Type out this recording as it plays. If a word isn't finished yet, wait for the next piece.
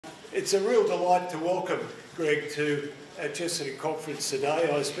It's a real delight to welcome Greg to our Chesterton Conference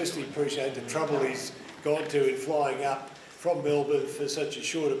today. I especially appreciate the trouble he's gone to in flying up from Melbourne for such a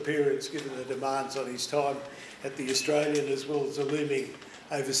short appearance, given the demands on his time at the Australian as well as a looming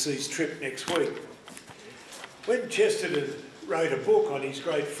overseas trip next week. When Chesterton wrote a book on his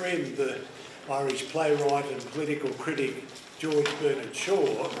great friend, the Irish playwright and political critic George Bernard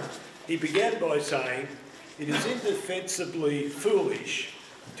Shaw, he began by saying, "It is indefensibly foolish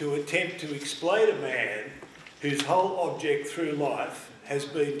to attempt to explain a man whose whole object through life has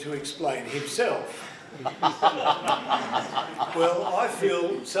been to explain himself." Well, I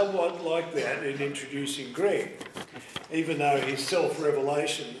feel somewhat like that in introducing Greg, even though his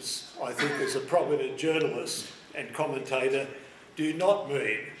self-revelations, I think, as a prominent journalist and commentator, do not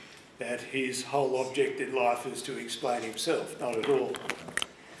mean that his whole object in life is to explain himself, not at all.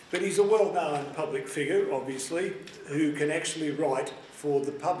 But he's a well-known public figure, obviously, who can actually write for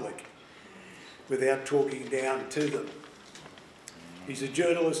the public without talking down to them. He's a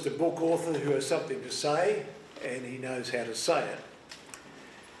journalist and book author who has something to say, and he knows how to say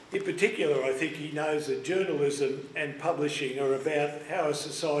it. In particular, I think he knows that journalism and publishing are about how a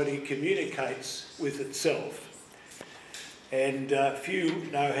society communicates with itself. And few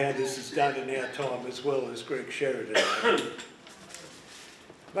know how this is done in our time as well as Greg Sheridan.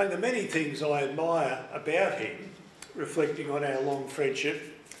 Among the many things I admire about him, reflecting on our long friendship,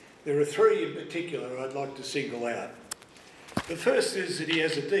 there are three in particular I'd like to single out. The first is that he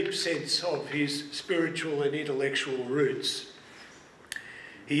has a deep sense of his spiritual and intellectual roots.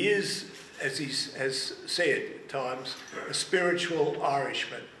 He is, as he has said at times, a spiritual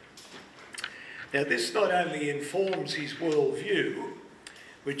Irishman. Now, this not only informs his worldview,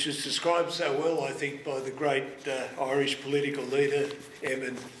 which is described so well, I think, by the great Irish political leader,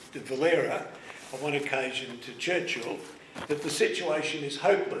 Eamon de Valera, on one occasion to Churchill, that the situation is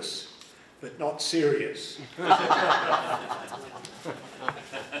hopeless, but not serious.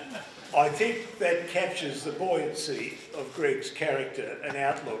 I think that captures the buoyancy of Greg's character and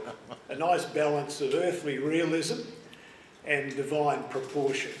outlook, a nice balance of earthly realism and divine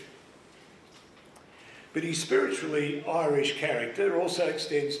proportion. But his spiritually Irish character also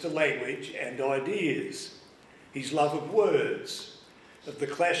extends to language and ideas. His love of words, of the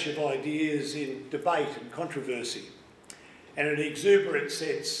clash of ideas in debate and controversy, and an exuberant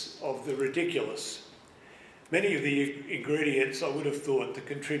sense of the ridiculous. Many of the ingredients I would have thought to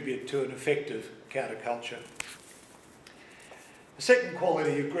contribute to an effective counterculture. The second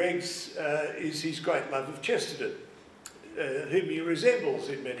quality of Greg's is his great love of Chesterton, whom he resembles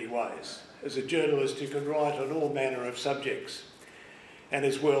in many ways, as a journalist who can write on all manner of subjects, and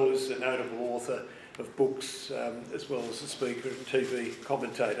as well as a notable author of books, as well as a speaker and TV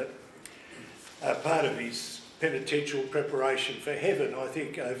commentator. Part of his penitential preparation for heaven, I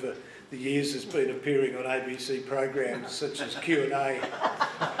think, over the years has been appearing on ABC programs such as Q&A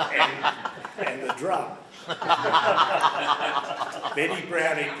and The Drum. Many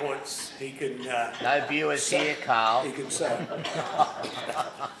brownie points he can... no viewers here, Carl. He can say.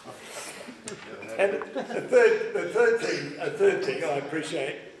 And a third thing I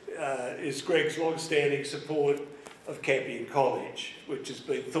appreciate is Greg's long-standing support of Campion College, which has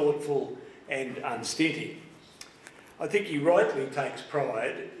been thoughtful and unstinting. I think he rightly takes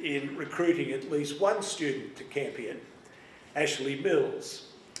pride in recruiting at least one student to Campion, Ashley Mills.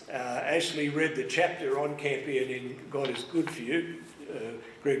 Ashley read the chapter on Campion in God is Good for You,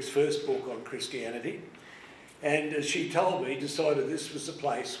 Greg's first book on Christianity, and as she told me, decided this was the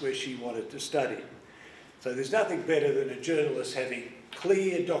place where she wanted to study. So there's nothing better than a journalist having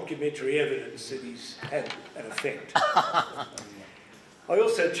clear documentary evidence that he's had an effect. I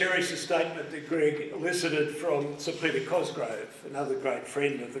also cherish the statement that Greg elicited from Sir Peter Cosgrove, another great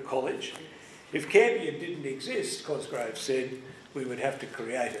friend of the college. If Campion didn't exist, Cosgrove said, we would have to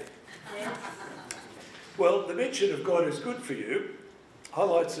create it. Yes. Well, the mention of God is Good for You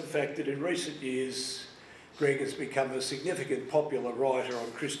highlights the fact that in recent years, Greg has become a significant popular writer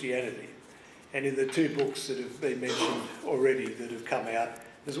on Christianity, and in the two books that have been mentioned already that have come out,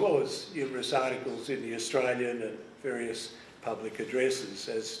 as well as numerous articles in the Australian and various public addresses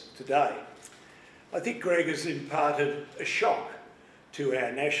as today. I think Greg has imparted a shock to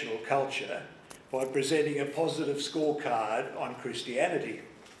our national culture by presenting a positive scorecard on Christianity.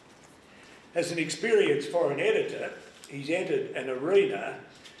 As an experienced foreign editor, he's entered an arena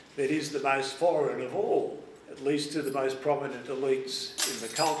that is the most foreign of all, at least to the most prominent elites in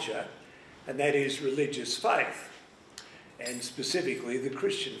the culture, and that is religious faith, and specifically the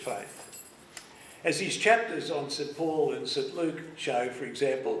Christian faith. As his chapters on St Paul and St Luke show, for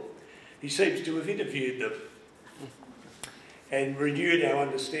example, he seems to have interviewed them. and renewed our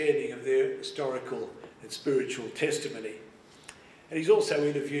understanding of their historical and spiritual testimony. And he's also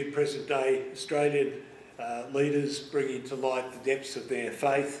interviewed present-day Australian leaders, bringing to light the depths of their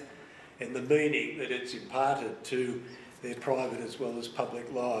faith and the meaning that it's imparted to their private as well as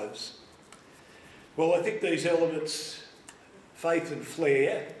public lives. Well, I think these elements, faith and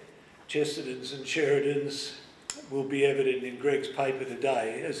flair, Chesterton's and Sheridan's, will be evident in Greg's paper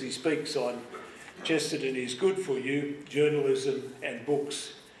today as he speaks on Chesterton is good for you, journalism and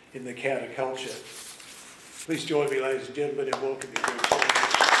books in the counterculture. Please join me, ladies and gentlemen, in welcoming Greg.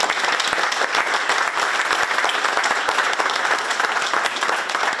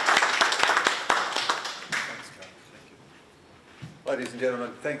 Ladies and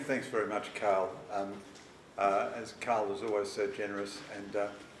gentlemen, thanks very much, Carl. As Carl is always so generous, and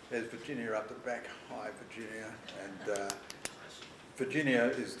there's Virginia up the back. Hi, Virginia. And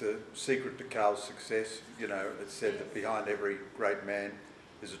Virginia is the secret to Carl's success. You know, it's said that behind every great man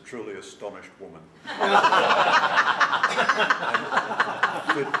is a truly astonished woman.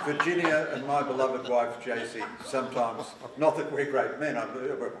 Virginia and my beloved wife, Jacy, sometimes, not that we're great men,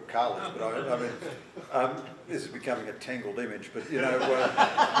 well, Carl is, but I mean, this is becoming a tangled image, but you know,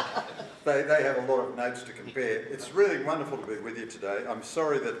 they have a lot of notes to compare. It's really wonderful to be with you today. I'm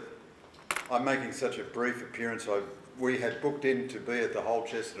sorry that I'm making such a brief appearance. We had booked in to be at the whole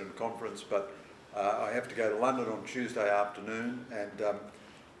Chesterton Conference, but I have to go to London on Tuesday afternoon, and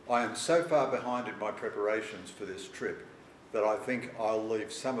I am so far behind in my preparations for this trip that I think I'll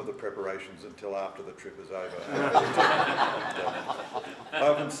leave some of the preparations until after the trip is over. I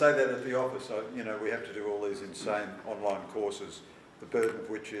often say that at the office. You know, we have to do all these insane online courses, the burden of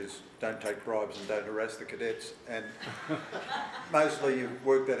which is don't take bribes and don't harass the cadets. And mostly you've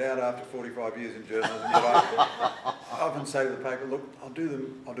worked that out after 45 years in journalism. But I often say to the paper, look, I'll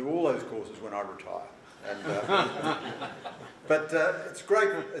do all those courses when I retire. And, but it's great.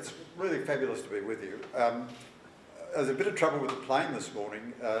 It's really fabulous to be with you. There was a bit of trouble with the plane this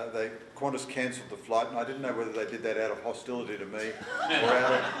morning. Qantas cancelled the flight, and I didn't know whether they did that out of hostility to me, or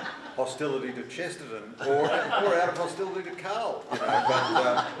out of hostility to Chesterton, or out of hostility to Carl. You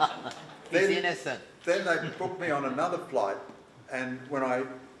know, but He's innocent. Then they booked me on another flight, and when I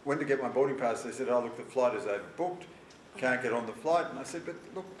went to get my boarding pass, they said, "Oh, look, the flight is overbooked. Can't get on the flight." And I said, "But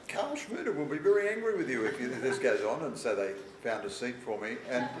look, Carl Schmuder will be very angry with you if this goes on." And so they found a seat for me.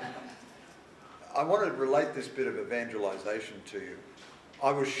 And I wanted to relate this bit of evangelisation to you.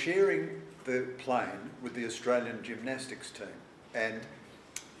 I was sharing the plane with the Australian gymnastics team, and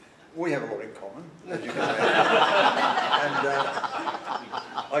we have a lot in common, as you can imagine. And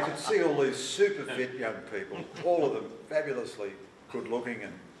I could see all these super fit young people, all of them fabulously good looking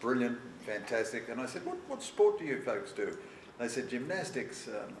and brilliant, fantastic. And I said, what sport do you folks do? And they said, gymnastics.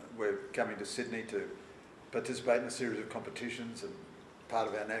 We're coming to Sydney to participate in a series of competitions and part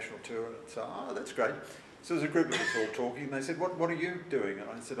of our national tour. And so, oh, that's great. So there's a group of us all talking, and they said, what are you doing? And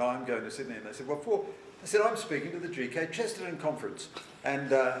I said, oh, I'm going to Sydney. And they said, what for? I said, I'm speaking to the GK Chesterton Conference. And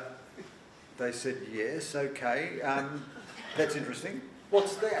they said, yes, okay, that's interesting.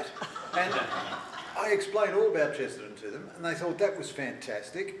 What's that? And I explained all about Chesterton to them, and they thought that was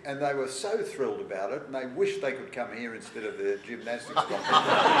fantastic, and they were so thrilled about it, and they wished they could come here instead of their gymnastics competition.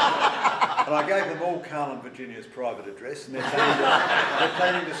 And I gave them all Carl and Virginia's private address, and they're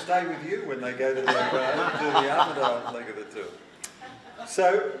planning to stay with you when they go to do the Armidale leg of the tour.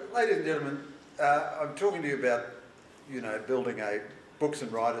 So, ladies and gentlemen, I'm talking to you about, you know, building books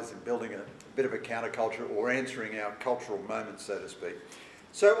and writers and building a bit of a counterculture, or answering our cultural moments, so to speak.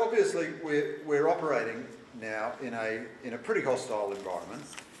 So obviously we're operating now in a pretty hostile environment.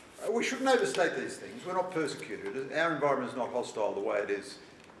 We shouldn't overstate these things. We're not persecuted. Our environment is not hostile the way it is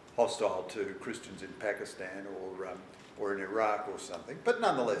hostile to Christians in Pakistan or in Iraq or something. But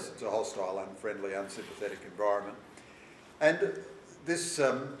nonetheless, it's a hostile, unfriendly, unsympathetic environment. And this,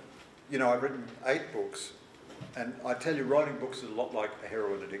 you know, I've written 8 books. And I tell you, writing books is a lot like a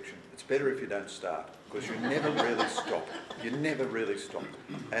heroin addiction. It's better if you don't start, because you never really stop. You never really stop.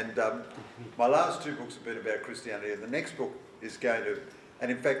 And my last 2 books have been about Christianity, and the next book is going to,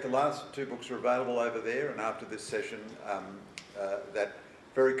 and in fact the last 2 books are available over there, and after this session, that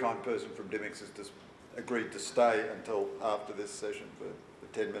very kind person from Dimmicks has just agreed to stay until after this session, for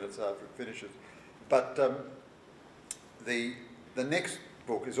 10 minutes after it finishes. But the next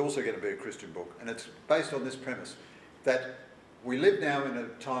book is also going to be a Christian book, and it's based on this premise that we live now in a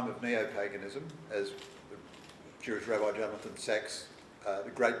time of neo-paganism, as the Jewish Rabbi Jonathan Sacks, the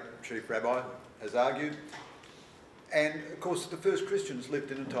great chief rabbi, has argued. And of course the first Christians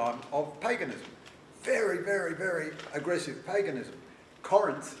lived in a time of paganism, very, very, very aggressive paganism.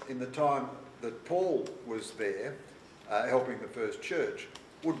 Corinth, in the time that Paul was there, helping the first church,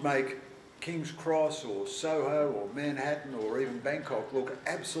 would make King's Cross or Soho or Manhattan or even Bangkok look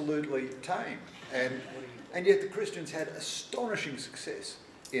absolutely tame. And yet the Christians had astonishing success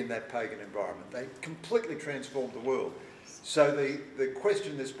in that pagan environment. They completely transformed the world. So the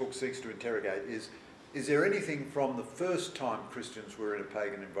question this book seeks to interrogate is there anything from the first time Christians were in a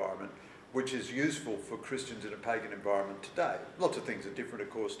pagan environment which is useful for Christians in a pagan environment today? Lots of things are different, of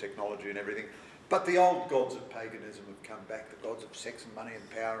course, technology and everything, but the old gods of paganism have come back, the gods of sex and money and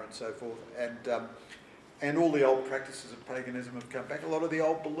power and so forth, and all the old practices of paganism have come back. A lot of the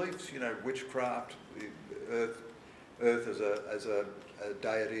old beliefs, witchcraft, the earth as a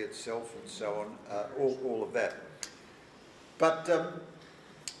deity itself and so on, all of that. But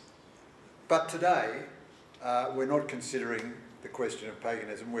today, we're not considering the question of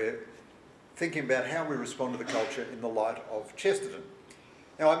paganism. We're thinking about how we respond to the culture in the light of Chesterton.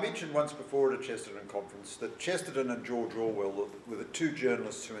 Now, I mentioned once before at a Chesterton Conference that Chesterton and George Orwell were the two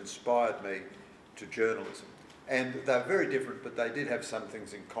journalists who inspired me to journalism. And they're very different, but they did have some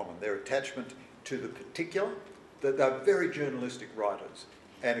things in common. Their attachment to the particular, that they're very journalistic writers.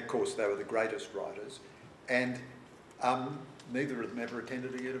 And of course, they were the greatest writers. And neither of them ever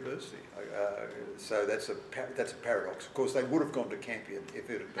attended a university. So that's a paradox. Of course, they would have gone to Campion if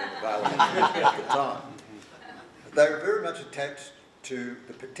it had been available at the time. They were very much attached to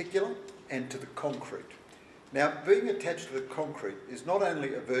the particular and to the concrete. Now, being attached to the concrete is not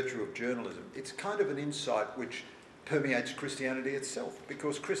only a virtue of journalism, it's kind of an insight which permeates Christianity itself,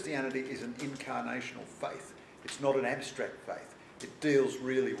 because Christianity is an incarnational faith. It's not an abstract faith. It deals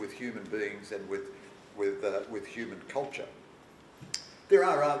really with human beings and with human culture. There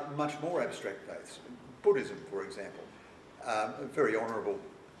are much more abstract faiths. Buddhism, for example, a very honourable,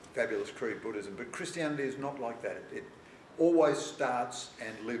 fabulous creed, Buddhism, but Christianity is not like that. It always starts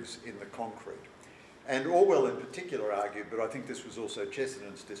and lives in the concrete. And Orwell in particular argued, but I think this was also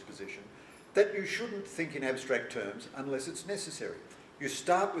Chesterton's disposition, that you shouldn't think in abstract terms unless it's necessary. You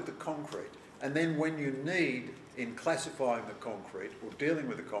start with the concrete, and then when you need, in classifying the concrete or dealing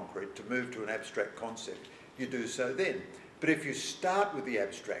with the concrete, to move to an abstract concept, you do so then. But if you start with the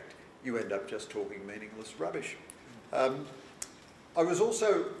abstract, you end up just talking meaningless rubbish. I was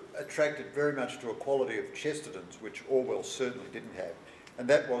also attracted very much to a quality of Chesterton's, which Orwell certainly didn't have, and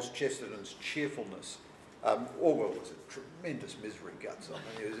that was Chesterton's cheerfulness. Orwell was a tremendous misery guts. I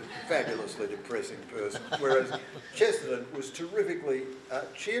mean, he was a fabulously depressing person, whereas Chesterton was terrifically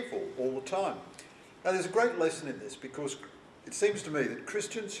cheerful all the time. Now, there's a great lesson in this, because it seems to me that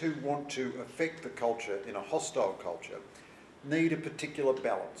Christians who want to affect the culture in a hostile culture need a particular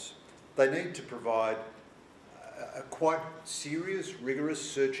balance. They need to provide a quite serious, rigorous,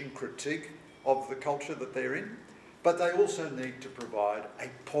 searching critique of the culture that they're in, but they also need to provide a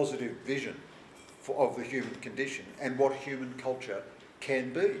positive vision of the human condition and what human culture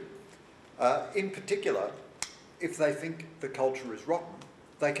can be. In particular, if they think the culture is rotten,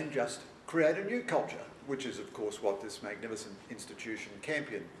 they can just create a new culture, which is, of course, what this magnificent institution,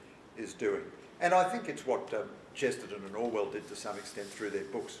 Campion, is doing. And I think it's what Chesterton and Orwell did to some extent through their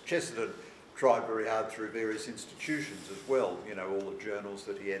books. Chesterton tried very hard through various institutions as well, all the journals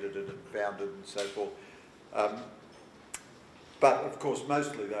that he edited and founded and so forth. But of course,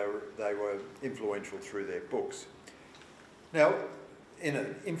 mostly they were influential through their books. Now, in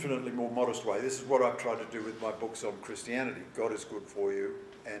an infinitely more modest way, this is what I've tried to do with my books on Christianity, God is Good for You,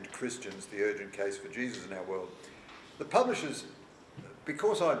 and Christians, The Urgent Case for Jesus in Our World. The publishers,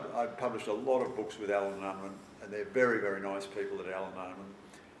 because I published a lot of books with Alan and Unwin, and they're very, very nice people at Alan and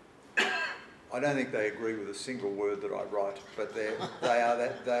Unwin, I don't think they agree with a single word that I write, but they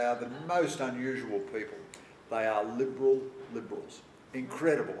are the most unusual people. They are liberals.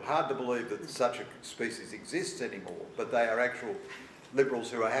 Incredible. Hard to believe that such a species exists anymore, but they are actual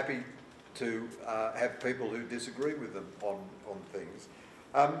liberals who are happy to have people who disagree with them on things.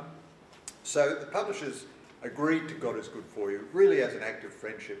 So the publishers agreed to God is Good for You, really as an act of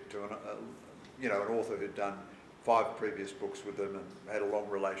friendship to an author who'd done 5 previous books with them and had a long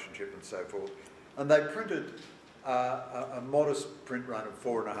relationship and so forth. And they printed a modest print run of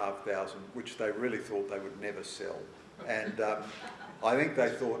 4,500, which they really thought they would never sell. And I think they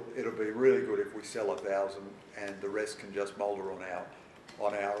thought it'll be really good if we sell 1,000 and the rest can just moulder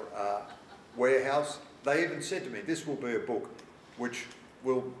on our warehouse. They even said to me, this will be a book which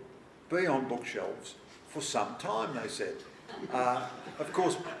will be on bookshelves for some time, they said. Of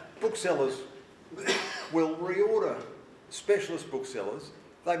course, booksellers will reorder. Specialist booksellers,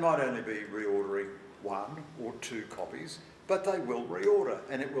 they might only be reordering 1 or 2 copies, but they will reorder,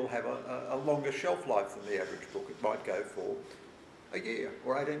 and it will have a longer shelf life than the average book. It might go for a year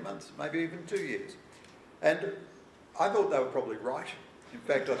or 18 months, maybe even 2 years. And I thought they were probably right. In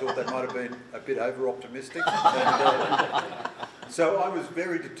fact, I thought they might have been a bit over-optimistic. So I was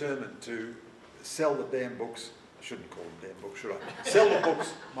very determined to sell the damn books. I shouldn't call them damn books, should I? Sell the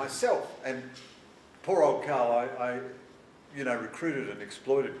books myself. And poor old Carl, I recruited and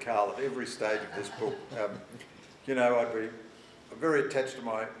exploited Carl at every stage of this book. I'd be very attached to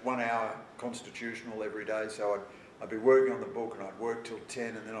my 1 hour constitutional every day, so I'd be working on the book and I'd work till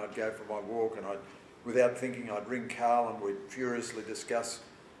 10 and then I'd go for my walk and without thinking, I'd ring Carl and we'd furiously discuss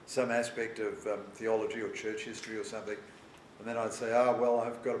some aspect of theology or church history or something. And then I'd say, well,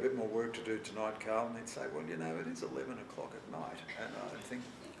 I've got a bit more work to do tonight, Carl. And he'd say, well, it is 11 o'clock at night. And I'd think,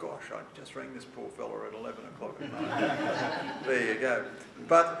 gosh, I just rang this poor fella at 11 o'clock at night. There you go.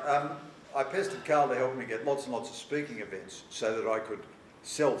 But I pestered Carl to help me get lots and lots of speaking events so that I could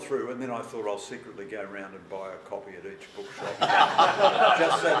sell through, and then I thought I'll secretly go around and buy a copy at each bookshop,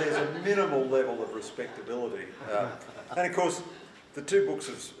 just so there's a minimal level of respectability. And of course, the two books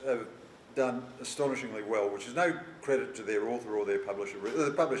have done astonishingly well, which is no credit to their author or their publisher.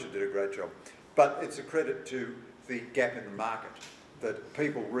 The publisher did a great job, but it's a credit to the gap in the market, that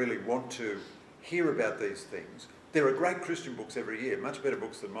people really want to hear about these things. There are great Christian books every year, much better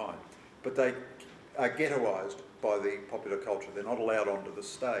books than mine, but they are ghettoised by the popular culture. They're not allowed onto the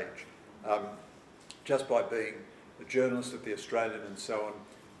stage. Just by being a journalist at the Australian and so on,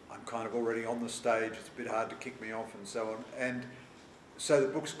 I'm kind of already on the stage. It's a bit hard to kick me off and so on. And so the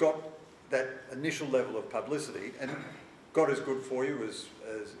book's got that initial level of publicity, and God is Good For You, as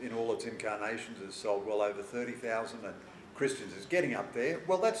in all its incarnations, has sold well over 30,000, and Christians is getting up there.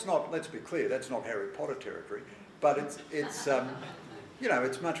 Well, that's not, let's be clear, that's not Harry Potter territory, but it's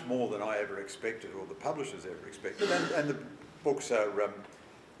much more than I ever expected, or the publishers ever expected, and the books are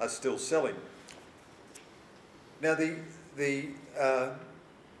still selling. Now, the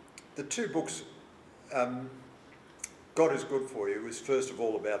two books, God is Good For You, is first of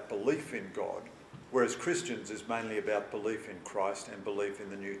all about belief in God, whereas Christians is mainly about belief in Christ and belief in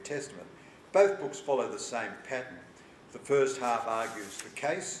the New Testament. Both books follow the same pattern. The first half argues the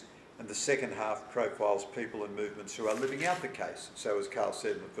case, and the second half profiles people and movements who are living out the case. So as Carl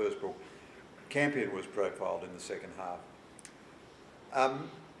said in the first book, Campion was profiled in the second half. I'm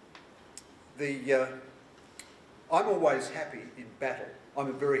always happy in battle. I'm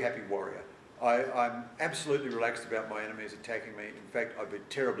a very happy warrior. I'm absolutely relaxed about my enemies attacking me. In fact, I'd be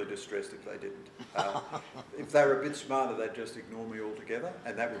terribly distressed if they didn't. If they were a bit smarter, they'd just ignore me altogether,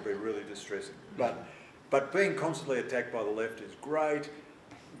 and that would be really distressing. But being constantly attacked by the left is great.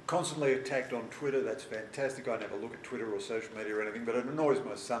 Constantly attacked on Twitter, that's fantastic. I never look at Twitter or social media or anything, but it annoys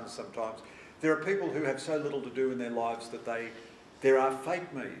my son sometimes. There are people who have so little to do in their lives that there are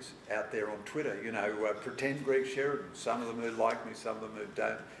fake me's out there on Twitter, pretend Greg Sheridan, some of them who like me, some of them who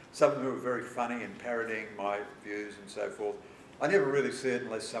don't, some of them who are very funny in parodying my views and so forth. I never really see it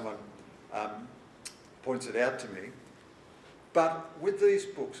unless someone points it out to me. But with these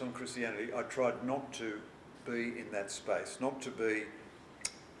books on Christianity, I tried not to be in that space, not to be...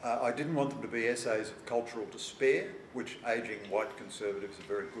 I didn't want them to be essays of cultural despair, which ageing white conservatives are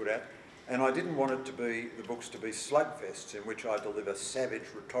very good at, and I didn't want the books to be slugfests in which I deliver savage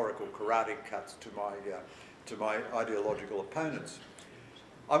rhetorical karate cuts to my ideological opponents.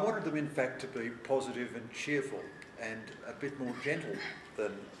 I wanted them, in fact, to be positive and cheerful and a bit more gentle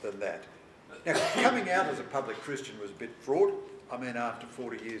than that. Now, coming out as a public Christian was a bit fraught. I mean, after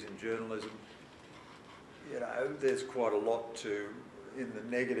 40 years in journalism, there's quite a lot in the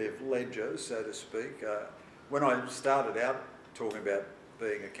negative ledger, so to speak. When I started out talking about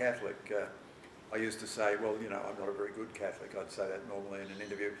being a Catholic, I used to say, well, I'm not a very good Catholic. I'd say that normally in an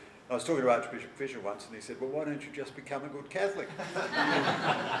interview. I was talking to Archbishop Fisher once, and he said, well, why don't you just become a good Catholic?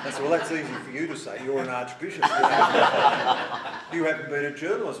 I said, well, that's easy for you to say. You're an archbishop. You haven't been a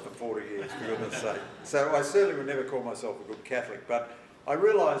journalist for 40 years, for goodness sake. So I certainly would never call myself a good Catholic, but I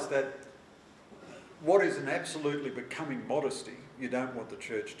realised that what is an absolutely becoming modesty, you don't want the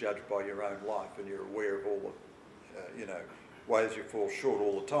church judged by your own life, and you're aware of all the, ways you fall short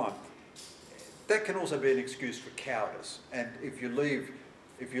all the time. That can also be an excuse for cowardice, and if you leave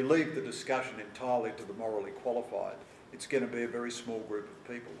the discussion entirely to the morally qualified, it's going to be a very small group of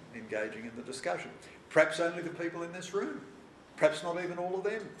people engaging in the discussion. Perhaps only the people in this room. Perhaps not even all of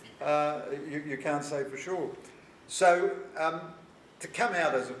them. You can't say for sure. So to come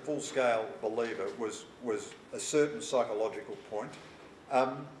out as a full-scale believer was a certain psychological point.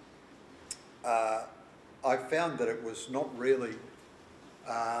 I found that it was not really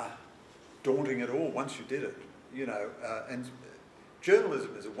daunting at all once you did it, and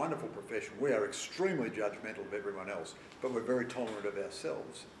journalism is a wonderful profession. We are extremely judgmental of everyone else, but we're very tolerant of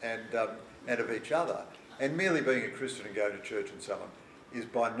ourselves and of each other. And merely being a Christian and going to church and so on is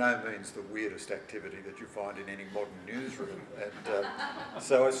by no means the weirdest activity that you find in any modern newsroom. And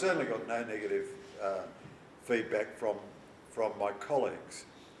so I certainly got no negative feedback from my colleagues.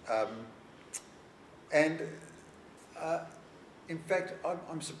 In fact,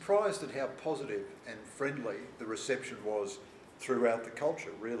 I'm surprised at how positive and friendly the reception was throughout the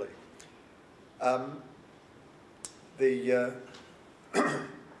culture, really.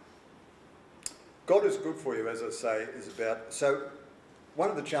 God is good for you, as I say, is about... So one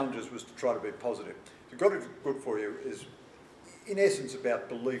of the challenges was to try to be positive. So God is good for you is, in essence, about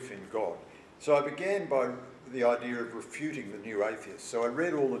belief in God. So I began by the idea of refuting the new atheists. So I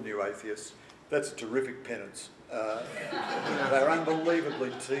read all the new atheists. That's a terrific penance. They're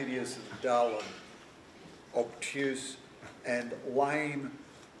unbelievably tedious and dull and obtuse and lame.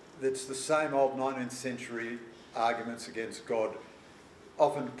 That's the same old 19th century arguments against God,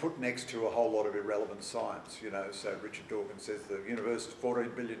 often put next to a whole lot of irrelevant science, you know. So Richard Dawkins says the universe is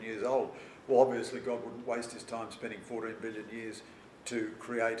 14 billion years old. Well, obviously God wouldn't waste his time spending 14 billion years to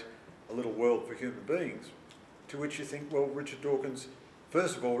create a little world for human beings. To which you think, well, Richard Dawkins,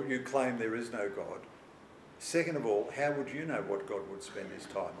 first of all, you claim there is no God. Second of all, how would you know what God would spend his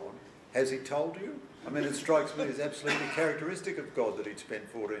time on? Has he told you? I mean, it strikes me as absolutely characteristic of God that he'd spend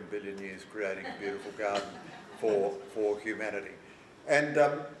 14 billion years creating a beautiful garden for humanity. And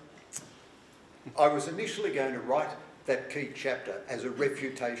I was initially going to write that key chapter as a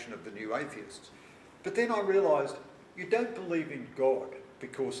refutation of the new atheists. But then I realised you don't believe in God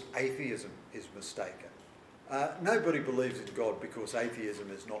because atheism is mistaken. Nobody believes in God because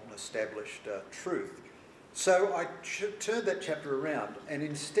atheism is not an established truth. So I turned that chapter around and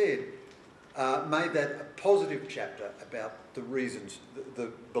instead made that a positive chapter about the reasons,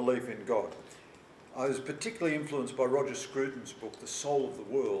 the belief in God. I was particularly influenced by Roger Scruton's book, The Soul of the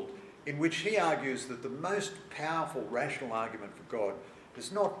World, in which he argues that the most powerful rational argument for God is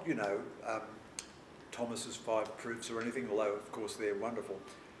not, you know, Thomas's 5 proofs or anything, although of course they're wonderful.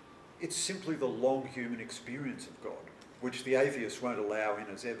 It's simply the long human experience of God, which the atheists won't allow in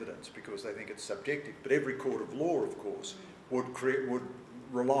as evidence because they think it's subjective. But every court of law, of course, would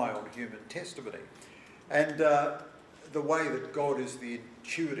rely on human testimony. And the way that God is the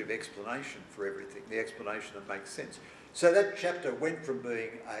intuitive explanation for everything, the explanation that makes sense. So that chapter went from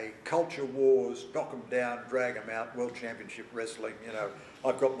being a culture wars, knock them down, drag them out, world championship wrestling, you know,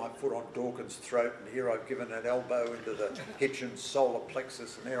 I've got my foot on Dawkins' throat and here I've given an elbow into the Hitchens solar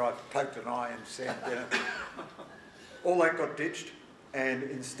plexus and there I've poked an eye in sand, you know. All that got ditched and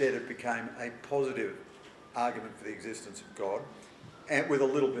instead it became a positive argument for the existence of God and with a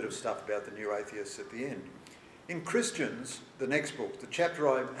little bit of stuff about the new atheists at the end. In Christians, the next book, the chapter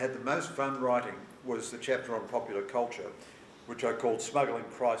I had the most fun writing was the chapter on popular culture, which I called Smuggling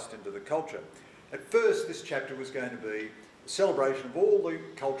Christ into the Culture. At first, this chapter was going to be a celebration of all the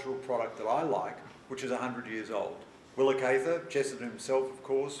cultural product that I like, which is 100 years old. Willa Cather, Chesterton himself, of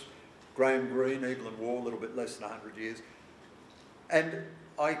course, Graham Greene, Evil and War, a little bit less than 100 years. And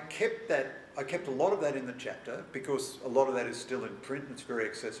I kept a lot of that in the chapter because a lot of that is still in print and it's very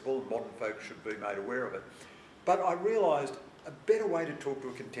accessible and modern folk should be made aware of it. But I realised a better way to talk to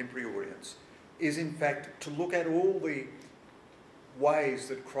a contemporary audience is in fact to look at all the ways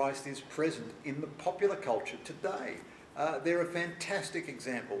that Christ is present in the popular culture today. There are fantastic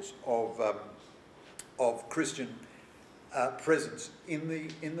examples of Christian presence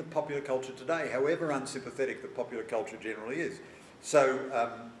in the popular culture today, however unsympathetic the popular culture generally is. So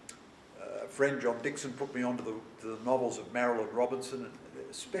friend John Dixon put me onto the novels of Marilyn Robinson,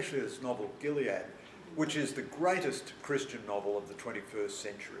 especially this novel Gilead, which is the greatest Christian novel of the 21st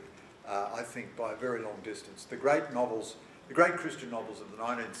century, I think by a very long distance. The great Christian novels of the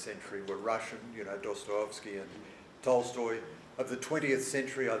 19th century were Russian, you know, Dostoevsky and Tolstoy. Of the 20th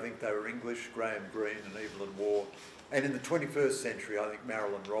century, I think they were English, Graham Greene and Evil and War. And in the 21st century, I think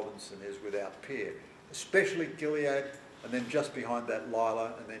Marilyn Robinson is without peer, especially Gilead, and then just behind that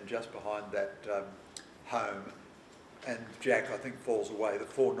Lila, and then just behind that Home, and Jack, I think, falls away. The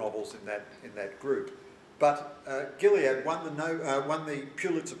 4 novels in that group. But Gilead won the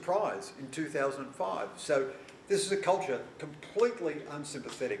Pulitzer Prize in 2005. So this is a culture completely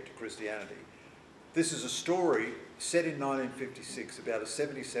unsympathetic to Christianity. This is a story set in 1956 about a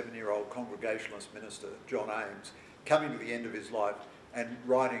 77-year-old Congregationalist minister, John Ames, coming to the end of his life and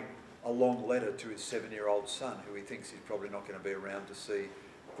writing a long letter to his 7-year-old son, who he thinks he's probably not going to be around to see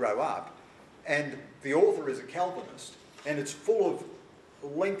grow up. And the author is a Calvinist, and it's full of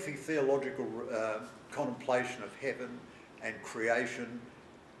lengthy theological contemplation of heaven and creation,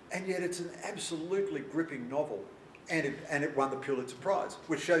 and yet it's an absolutely gripping novel, and it won the Pulitzer Prize,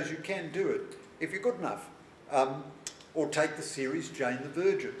 which shows you can do it if you're good enough. Or take the series Jane the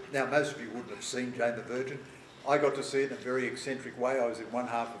Virgin. Now, most of you wouldn't have seen Jane the Virgin. I got to see it in a very eccentric way. I was in one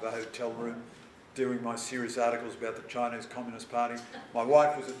half of a hotel room doing my serious articles about the Chinese Communist Party. My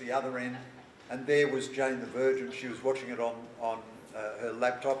wife was at the other end, and there was Jane the Virgin. She was watching it on her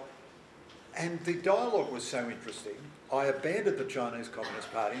laptop. And the dialogue was so interesting, I abandoned the Chinese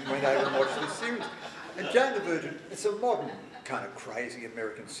Communist Party and went over and watched this series. And Jane the Virgin, it's a modern kind of crazy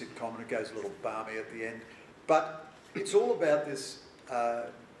American sitcom, and it goes a little balmy at the end. But it's all about this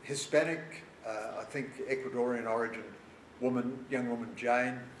Hispanic, I think Ecuadorian origin young woman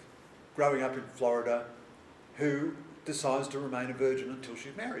Jane, growing up in Florida, who decides to remain a virgin until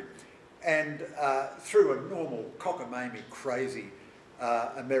she's married. And through a normal cockamamie, crazy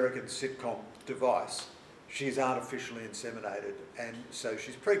American sitcom device, she's artificially inseminated, and so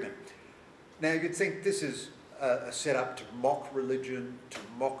she's pregnant. Now you'd think this is a setup to mock religion, to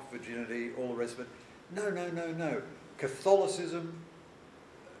mock virginity, all the rest of it. No, no, no, no. Catholicism,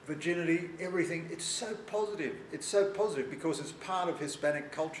 virginity, everything, it's so positive. It's so positive because it's part of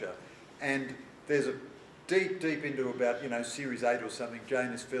Hispanic culture. And there's a deep into about, series 8 or something, Jane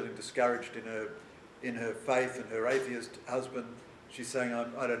is feeling discouraged in her faith, and her atheist husband, she's saying,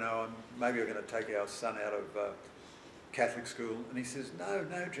 I don't know, maybe I'm going to take our son out of Catholic school. And he says, no,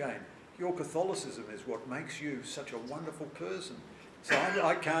 Jane, your Catholicism is what makes you such a wonderful person. So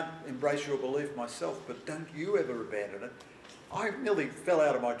I can't embrace your belief myself, but don't you ever abandon it. I nearly fell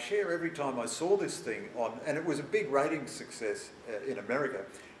out of my chair every time I saw this thing on, and it was a big ratings success in America.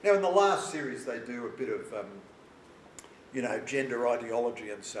 Now, in the last series, they do a bit of, gender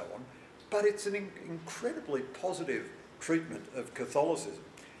ideology and so on, but it's an incredibly positive treatment of Catholicism.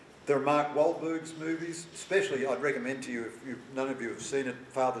 There are Mark Wahlberg's movies, especially I'd recommend to you, if none of you have seen it,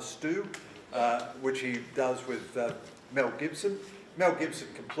 Father Stu, which he does with Mel Gibson. Mel Gibson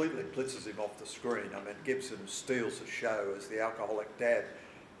completely blitzes him off the screen. I mean, Gibson steals the show as the alcoholic dad.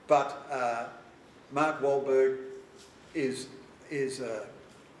 But Mark Wahlberg is a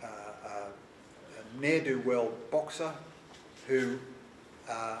ne'er-do-well boxer who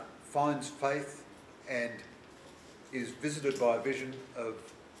finds faith and is visited by a vision of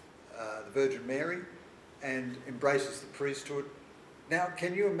the Virgin Mary and embraces the priesthood. Now,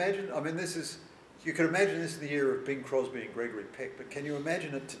 can you imagine? I mean, you can imagine this in the era of Bing Crosby and Gregory Peck, but can you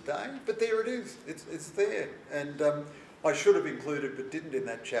imagine it today? But there it is. It's there. And I should have included, but didn't in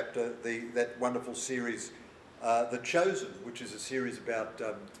that chapter, that wonderful series, The Chosen, which is a series about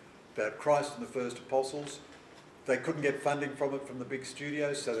Christ and the first apostles. They couldn't get funding from it from the big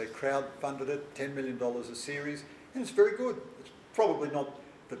studios, so they crowd-funded it, $10 million a series, and it's very good. It's probably not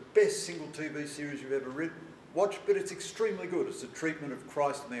the best single TV series you've ever watched, but it's extremely good. It's a treatment of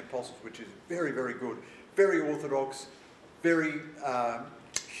Christ and the apostles, which is very, very good. Very orthodox, very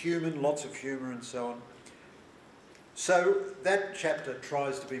human, lots of humour and so on. So that chapter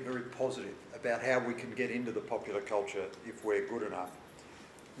tries to be very positive about how we can get into the popular culture if we're good enough.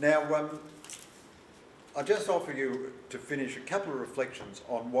 Now, I just offer you to finish a couple of reflections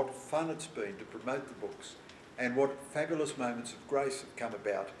on what fun it's been to promote the books and what fabulous moments of grace have come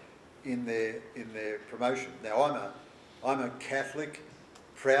about in their promotion. Now, I'm a Catholic,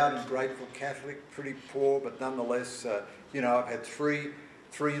 proud and grateful Catholic, pretty poor, but nonetheless, I've had three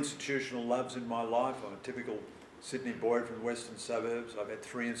institutional loves in my life. I'm a typical Sydney boy from the western suburbs. I've had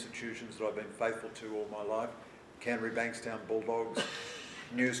 3 institutions that I've been faithful to all my life: Canterbury Bankstown Bulldogs,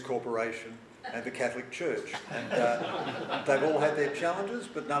 News Corporation, and the Catholic Church. And they've all had their challenges,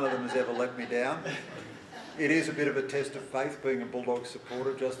 but none of them has ever let me down. It is a bit of a test of faith being a Bulldog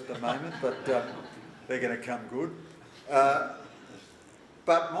supporter just at the moment, but they're going to come good.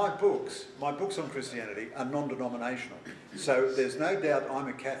 But my books on Christianity are non-denominational. So there's no doubt I'm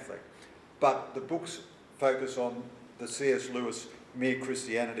a Catholic, but the books focus on the C.S. Lewis Mere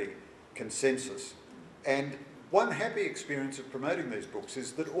Christianity consensus. And one happy experience of promoting these books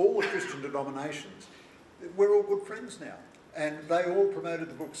is that all the Christian denominations, we're all good friends now. And they all promoted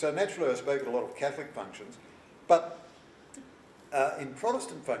the book. So naturally I spoke at a lot of Catholic functions, but in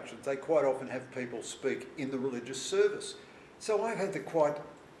Protestant functions they quite often have people speak in the religious service. So I've had the quite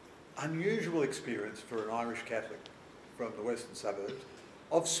unusual experience for an Irish Catholic from the western suburbs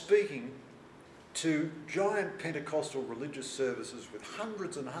of speaking to giant Pentecostal religious services with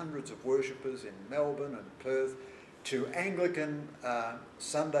hundreds and hundreds of worshippers in Melbourne and Perth, to Anglican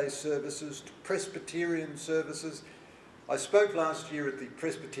Sunday services, to Presbyterian services. I spoke last year at the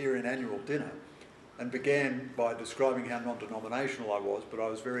Presbyterian annual dinner and began by describing how non-denominational I was, but I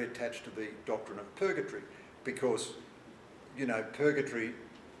was very attached to the doctrine of purgatory because, purgatory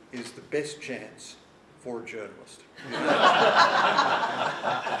is the best chance for a journalist.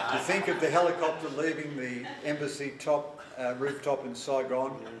 You think of the helicopter leaving the embassy rooftop in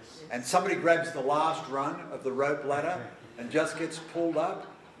Saigon, and somebody grabs the last rung of the rope ladder and just gets pulled up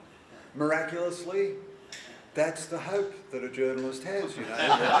miraculously. That's the hope that a journalist has, you know.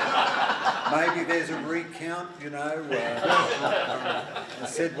 Maybe there's a recount, you know. I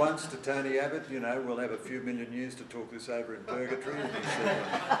said once to Tony Abbott, you know, we'll have a few million years to talk this over in purgatory. And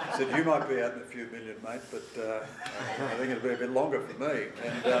he said you might be out in a few million, mate, but I think it'll be a bit longer for me.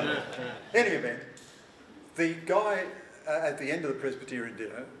 And any event, the guy at the end of the Presbyterian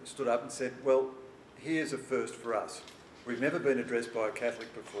dinner stood up and said, well, here's a first for us. We've never been addressed by a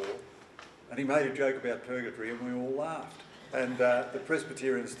Catholic before. And he made a joke about purgatory and we all laughed. And the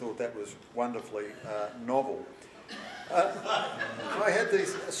Presbyterians thought that was wonderfully novel. I had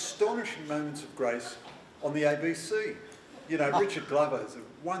these astonishing moments of grace on the ABC. You know, Richard Glover is a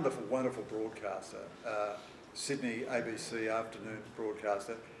wonderful, wonderful broadcaster, Sydney ABC afternoon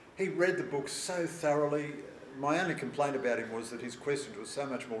broadcaster. He read the book so thoroughly. My only complaint about him was that his questions were so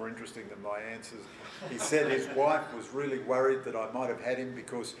much more interesting than my answers. He said his wife was really worried that I might have had him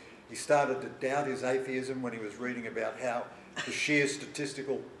because he started to doubt his atheism when he was reading about how the sheer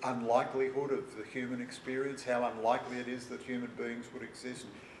statistical unlikelihood of the human experience, how unlikely it is that human beings would exist,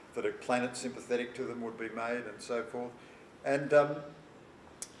 that a planet sympathetic to them would be made, and so forth. And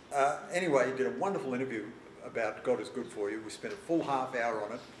anyway, he did a wonderful interview about God is Good For You. We spent a full half hour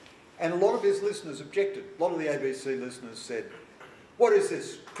on it. And a lot of his listeners objected. A lot of the ABC listeners said, what is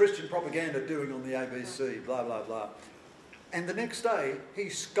this Christian propaganda doing on the ABC, blah, blah, blah. And the next day, he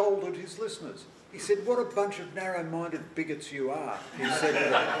scolded his listeners. He said, what a bunch of narrow-minded bigots you are, he said to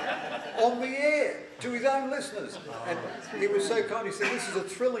them, on the air, to his own listeners. And he was so kind, he said, this is a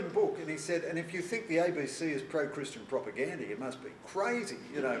thrilling book. And he said, and if you think the ABC is pro-Christian propaganda, you must be crazy,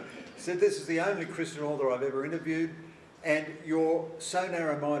 you know. He said, this is the only Christian author I've ever interviewed, and you're so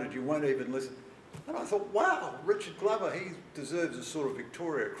narrow-minded you won't even listen. And I thought, wow, Richard Glover, he deserves a sort of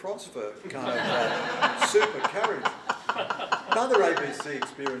Victoria Cross for kind of super courage. Another ABC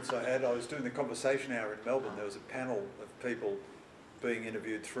experience I had, I was doing the conversation hour in Melbourne. There was a panel of people being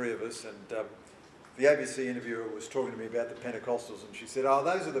interviewed, 3 of us, and the ABC interviewer was talking to me about the Pentecostals, and she said, oh,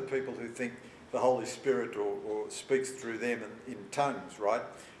 those are the people who think the Holy Spirit or speaks through them in tongues, right?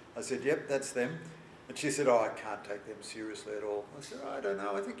 I said, yep, that's them. And she said, oh, I can't take them seriously at all. I said, oh, I don't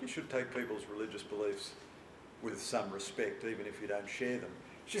know, I think you should take people's religious beliefs with some respect, even if you don't share them.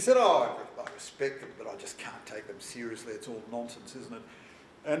 She said, oh, I respect them, but I just can't take them seriously. It's all nonsense, isn't it?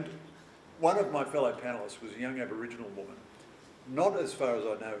 And one of my fellow panellists was a young Aboriginal woman, not as far as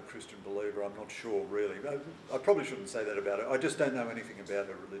I know a Christian believer, I'm not sure really. I probably shouldn't say that about her. I just don't know anything about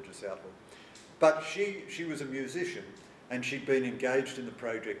her religious outlook. But she was a musician, and she'd been engaged in the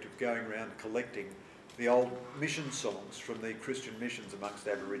project of going around collecting the old mission songs from the Christian missions amongst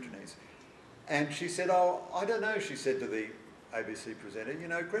Aborigines. And she said, oh, I don't know, she said to the ABC presenter, you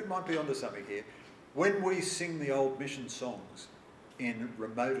know, Greg might be onto something here. When we sing the old mission songs in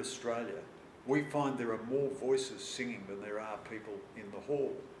remote Australia, we find there are more voices singing than there are people in the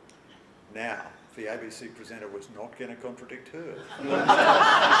hall. Now, the ABC presenter was not going to contradict her.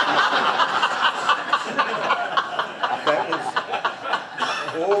 That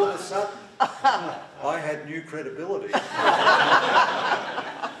was all of a sudden. I had new credibility.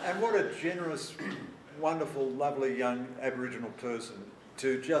 And what a generous, wonderful, lovely young Aboriginal person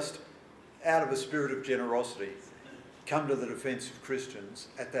to just, out of a spirit of generosity, come to the defence of Christians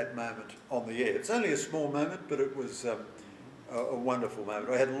at that moment on the air. It's only a small moment, but it was a wonderful moment.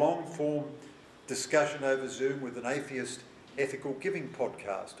 I had a long-form discussion over Zoom with an atheist ethical giving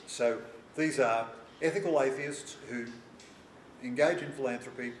podcast. So these are ethical atheists who engage in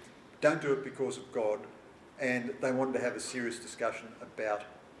philanthropy, don't do it because of God, and they wanted to have a serious discussion about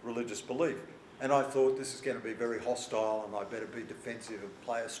religious belief. And I thought this is going to be very hostile and I better be defensive and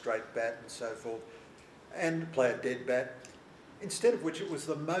play a straight bat and so forth, and play a dead bat. Instead of which it was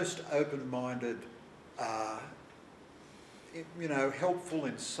the most open-minded, you know, helpful,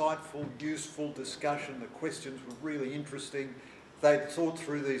 insightful, useful discussion. The questions were really interesting. They'd thought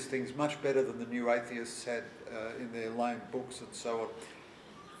through these things much better than the new atheists had in their lame books and so on.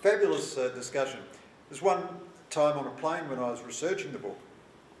 Fabulous discussion. There's one time on a plane when I was researching the book,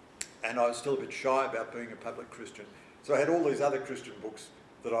 and I was still a bit shy about being a public Christian. So I had all these other Christian books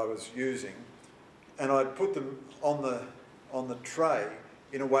that I was using, and I'd put them on the tray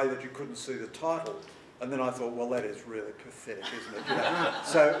in a way that you couldn't see the title. And then I thought, well, that is really pathetic, isn't it? You know?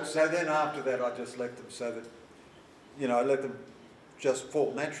 So then after that, I just left them so that, you know, I let them just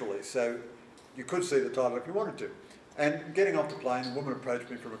fall naturally. So you could see the title if you wanted to. And getting off the plane, a woman approached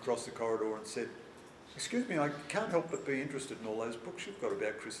me from across the corridor and said, excuse me, I can't help but be interested in all those books you've got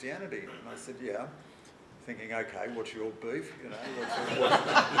about Christianity. And I said, yeah. Thinking, okay, what's your beef? You know,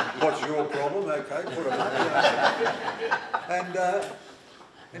 what's your problem? Okay, put it up.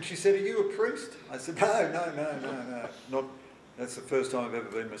 And she said, are you a priest? I said, no. Not. That's the first time I've ever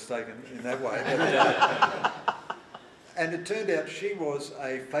been mistaken in that way. And it turned out she was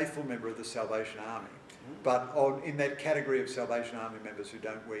a faithful member of the Salvation Army, but in that category of Salvation Army members who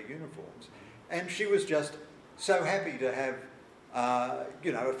don't wear uniforms. And she was just so happy to have,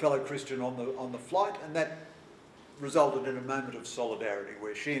 you know, a fellow Christian on the flight, and that resulted in a moment of solidarity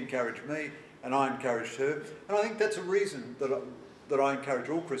where she encouraged me and I encouraged her. And I think that's a reason that I encourage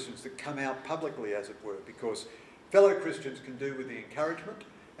all Christians to come out publicly, as it were, because fellow Christians can do with the encouragement,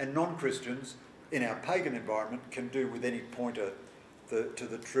 and non-Christians in our pagan environment can do with any pointer to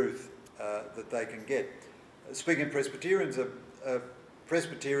the truth that they can get. Speaking of Presbyterians, a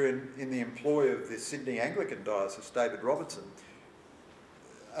Presbyterian in the employ of the Sydney Anglican Diocese, David Robertson,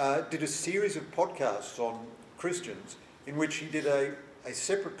 did a series of podcasts on Christians in which he did a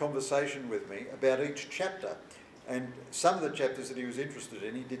separate conversation with me about each chapter. And some of the chapters that he was interested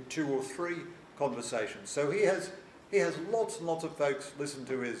in, he did 2 or 3 conversations. So he has lots and lots of folks listen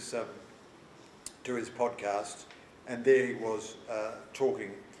to his podcasts, and there he was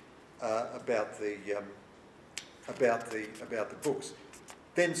talking about the books.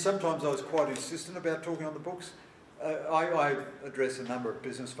 Then sometimes I was quite insistent about talking on the books. I address a number of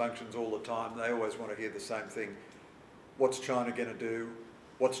business functions all the time. They always want to hear the same thing. What's China going to do?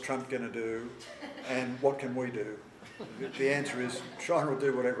 What's Trump going to do? And what can we do? The answer is China will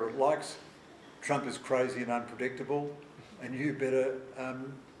do whatever it likes. Trump is crazy and unpredictable, and you better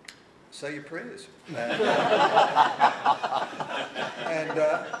say your prayers.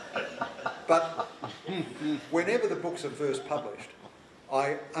 But whenever the books are first published,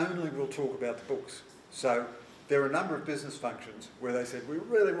 I only will talk about the books. So there are a number of business functions where they said, we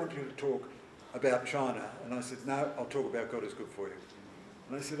really want you to talk about China. And I said, no, I'll talk about God is good for you.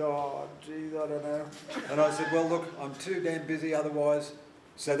 And they said, oh, geez, I don't know. And I said, well, look, I'm too damn busy otherwise.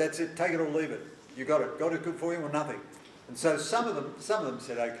 So that's it, take it or leave it. You got it. God is good for you or nothing. And so some of them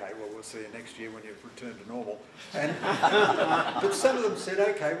said, okay, well, we'll see you next year when you've returned to normal. And but some of them said,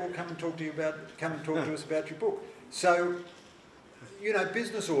 okay, well, come and talk to us about your book. So, you know,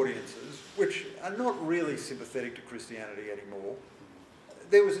 business audiences, which are not really sympathetic to Christianity anymore,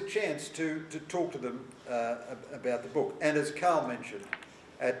 there was a chance to talk to them about the book. And as Carl mentioned,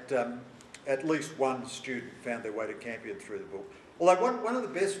 at least one student found their way to Campion through the book. Although one of the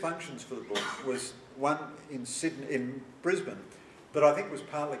best functions for the book was one in Brisbane that I think was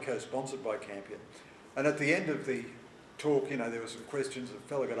partly co-sponsored by Campion. And at the end of the talk, you know, there were some questions, and a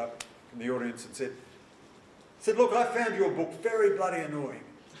fellow got up from the audience and said, look, I found your book very bloody annoying.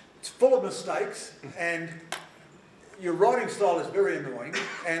 It's full of mistakes, and your writing style is very annoying,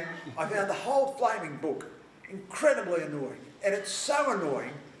 and I found the whole flaming book incredibly annoying. And it's so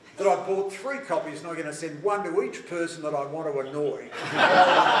annoying that I bought 3 copies, and I'm going to send one to each person that I want to annoy.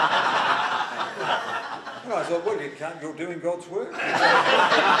 And I thought, well, you're doing God's work. You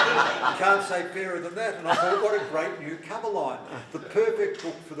can't say fairer than that. And I thought, what a great new cover line. The perfect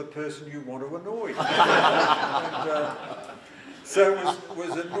book for the person you want to annoy. So it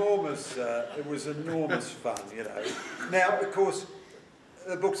was enormous. It was enormous fun, you know. Now, of course,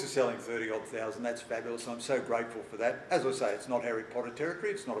 the books are selling 30-odd thousand. That's fabulous. I'm so grateful for that. As I say, it's not Harry Potter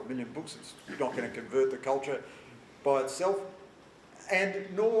territory. It's not a million books. It's not going to convert the culture by itself. And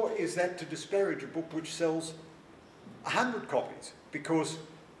nor is that to disparage a book which sells 100 copies, because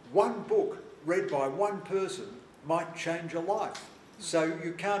one book read by one person might change a life. So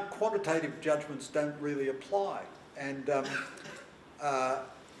you can't, quantitative judgments don't really apply. And I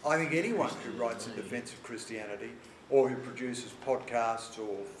think anyone who writes in defence of Christianity, or who produces podcasts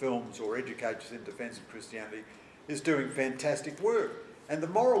or films or educates in defence of Christianity, is doing fantastic work. And the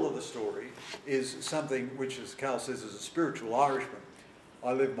moral of the story is something which, as Carl says, is a spiritual Irishman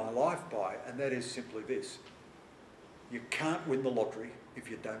I live my life by, and that is simply this: you can't win the lottery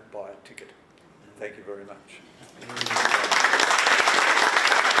if you don't buy a ticket. Thank you very much.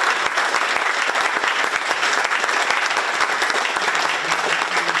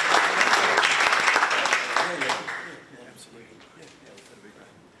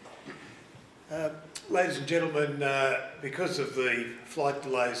 Ladies and gentlemen, because of the flight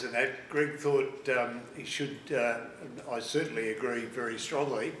delays and that, Greg thought he should, and I certainly agree very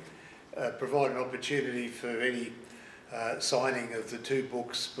strongly, provide an opportunity for any signing of the 2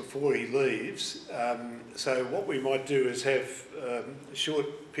 books before he leaves. So what we might do is have a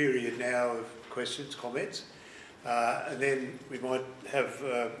short period now of questions, comments, and then we might have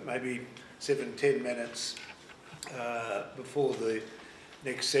maybe 10 minutes before the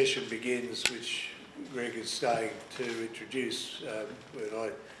next session begins, which Greg is staying to introduce when I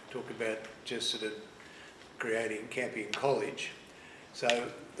talk about Chesterton creating Campion College. So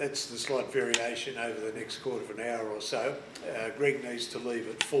that's the slight variation over the next quarter of an hour or so. Greg needs to leave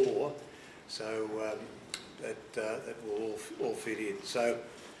at 4, so that will all fit in. So,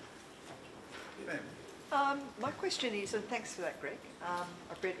 my question is, and thanks for that, Greg.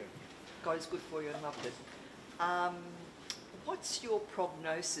 I've read God is Good for You and loved it. What's your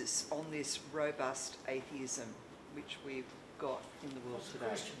prognosis on this robust atheism which we've got in the world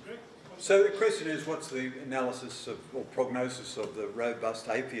today? So the question is, what's the analysis of, or prognosis of the robust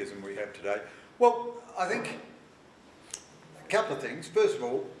atheism we have today? Well, I think a couple of things. First of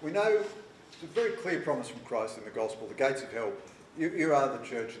all, we know it's a very clear promise from Christ in the gospel, the gates of hell, you are the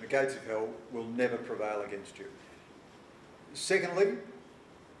church and the gates of hell will never prevail against you. Secondly,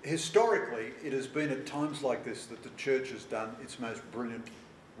 historically, it has been at times like this that the church has done its most brilliant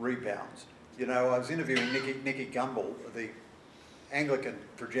rebounds. You know, I was interviewing Nicky Gumbel, the Anglican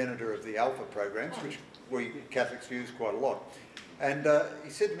progenitor of the Alpha programs, which we Catholics use quite a lot. And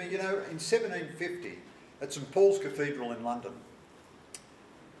he said to me, you know, in 1750, at St Paul's Cathedral in London,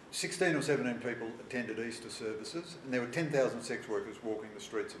 16 or 17 people attended Easter services, and there were 10,000 sex workers walking the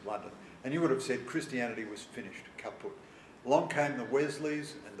streets of London. And you would have said Christianity was finished, kaput. Along came the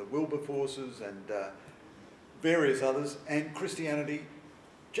Wesleys and the Wilberforces and various others, and Christianity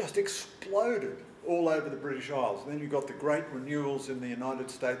just exploded all over the British Isles. And then you got the great renewals in the United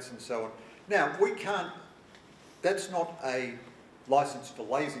States and so on. Now, we can't, that's not a licence for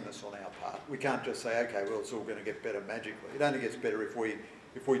laziness on our part. We can't just say, okay, well, it's all going to get better magically. It only gets better if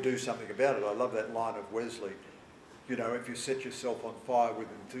we do something about it. I love that line of Wesley, you know, if you set yourself on fire with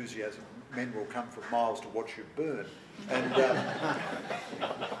enthusiasm, men will come from miles to watch you burn. And,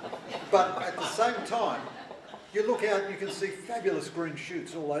 but at the same time, you look out and you can see fabulous green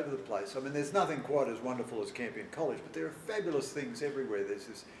shoots all over the place. I mean, there's nothing quite as wonderful as Campion College, but there are fabulous things everywhere. There's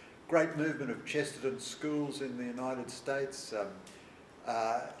this great movement of Chesterton schools in the United States.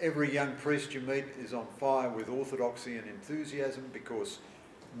 Every young priest you meet is on fire with orthodoxy and enthusiasm, because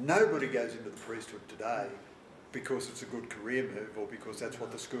nobody goes into the priesthood today because it's a good career move or because that's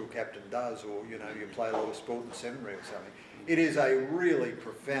what the school captain does, or, you know, you play a lot of sport in the seminary or something. It is a really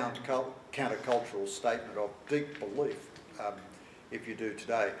profound countercultural statement of deep belief, if you do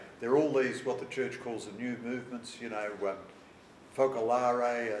today. There are all these, what the church calls the new movements, you know,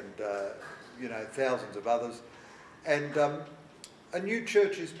 Focolare and, you know, thousands of others. And a new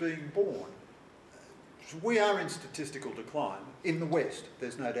church is being born. We are in statistical decline in the West,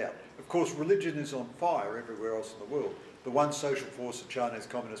 there's no doubt. Of course, religion is on fire everywhere else in the world. The one social force the Chinese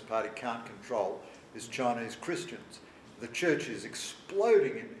Communist Party can't control is Chinese Christians. The church is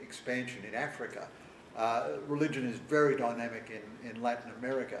exploding in expansion in Africa. Religion is very dynamic in Latin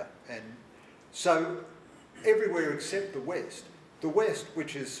America. And so everywhere except the West,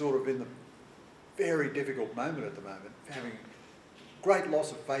 which is sort of in the very difficult moment at the moment, having great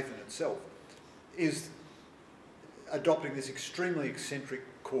loss of faith in itself, is adopting this extremely eccentric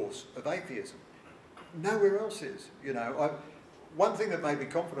course of atheism. Nowhere else is, you know. One thing that made me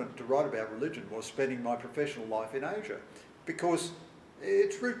confident to write about religion was spending my professional life in Asia, because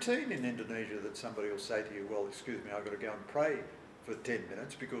it's routine in Indonesia that somebody will say to you, well, excuse me, I've got to go and pray for 10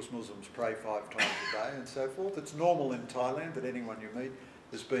 minutes because Muslims pray 5 times a day and so forth. It's normal in Thailand that anyone you meet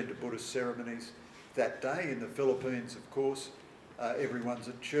has been to Buddhist ceremonies that day. In the Philippines, of course, everyone's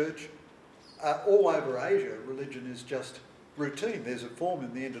at church. All over Asia, religion is just routine. There's a form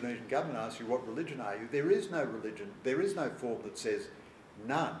in the Indonesian government asks you, what religion are you? There is no religion. There is no form that says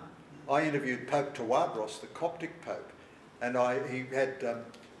none. I interviewed Pope Tawadros, the Coptic Pope, and he had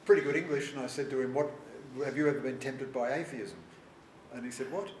pretty good English, and I said to him, "What have you ever been tempted by atheism?" And he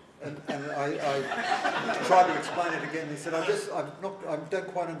said, "What?" And I tried to explain it again. He said, I don't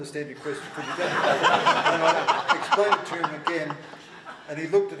quite understand your question. Could you go?" And I explained it to him again, and he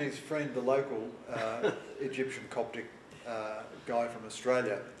looked at his friend, the local Egyptian Coptic guy from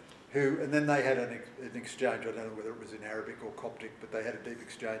Australia, and then they had an exchange. I don't know whether it was in Arabic or Coptic, but they had a deep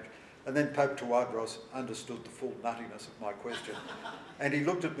exchange. And then Pope Tawadros understood the full nuttiness of my question. And he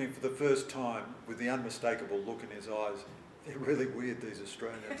looked at me for the first time with the unmistakable look in his eyes. They're really weird, these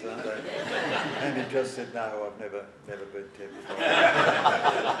Australians, aren't they? And he just said, no, I've never been tempted by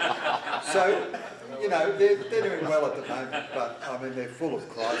that. So, you know, they're doing well at the moment, but, I mean, they're full of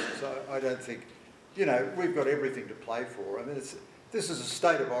crisis. I don't think, you know, we've got everything to play for. I mean, this is a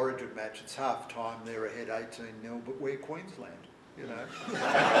state of origin match. It's half time, they're ahead 18-0, but we're Queensland, you know.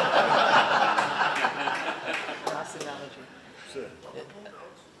 Nice analogy. So.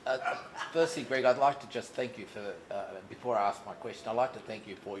 Firstly, Greg, I'd like to just thank you for, before I ask my question, I'd like to thank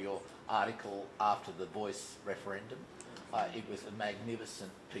you for your article after the Voice referendum. It was a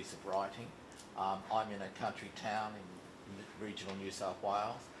magnificent piece of writing. I'm in a country town in regional New South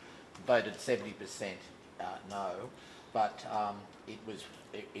Wales, voted 70% no, but it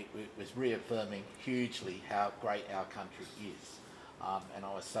was reaffirming hugely how great our country is. And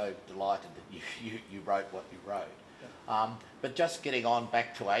I was so delighted that you wrote what you wrote. But just getting on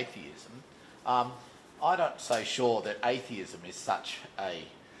back to atheism, I'm not so sure that atheism is such a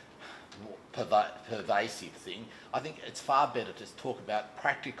pervasive thing. I think it's far better to talk about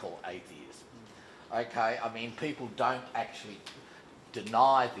practical atheism. Okay, I mean, people don't actually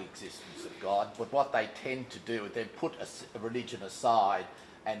deny the existence of God, but what they tend to do is they put a religion aside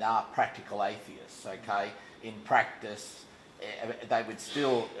and are practical atheists. Okay, in practice, they would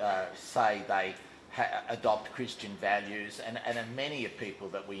still say they adopt Christian values, and many of people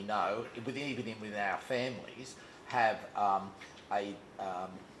that we know, even within our families, have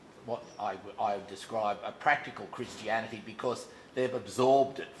what I would describe a practical Christianity because they've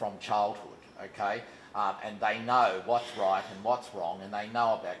absorbed it from childhood. Okay, and they know what's right and what's wrong, and they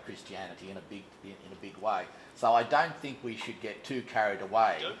know about Christianity in a big way. So I don't think we should get too carried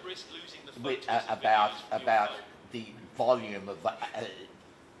away about the volume of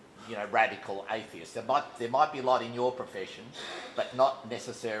radical atheists. There might be a lot in your profession, but not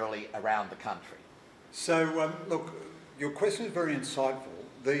necessarily around the country. So look, your question is very insightful.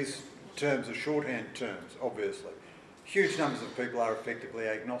 These terms are shorthand terms, obviously. Huge numbers of people are effectively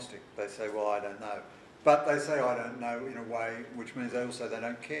agnostic. They say, well, I don't know. But they say, I don't know in a way which means they also they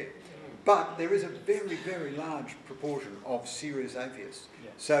don't care. But there is a very, very large proportion of serious atheists. Yeah.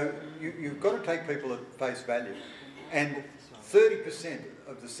 So you've got to take people at face value. And 30%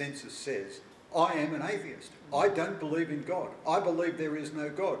 of the census says, I am an atheist. I don't believe in God. I believe there is no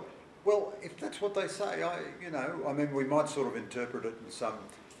God. Well, if that's what they say, I mean, we might sort of interpret it in some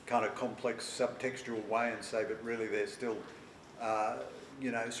kind of complex subtextual way and say, but really they're still,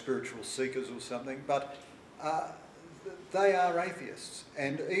 spiritual seekers or something. But they are atheists.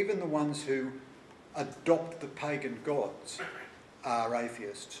 And even the ones who adopt the pagan gods are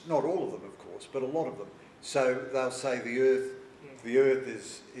atheists. Not all of them, of course, but a lot of them. So they'll say the earth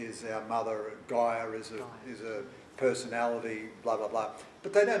is our mother, Gaia is a personality, blah, blah, blah.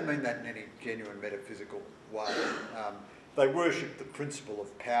 But they don't mean that in any genuine metaphysical way. They worship the principle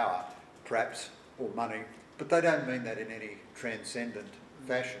of power, perhaps, or money, but they don't mean that in any transcendent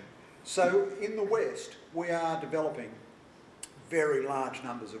fashion. So in the West, we are developing very large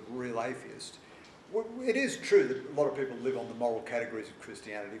numbers of real atheists. It is true that a lot of people live on the moral categories of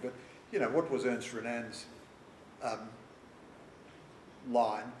Christianity, but, what was Ernst Renan's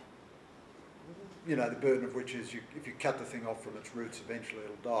line? The burden of which is if you cut the thing off from its roots, eventually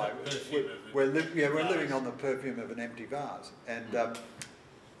it'll die. We're living on the perfume of an empty vase. And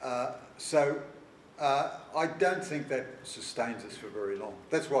so I don't think that sustains us for very long.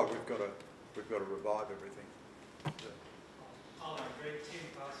 That's why we've got to revive everything. Hello, Greg. Tim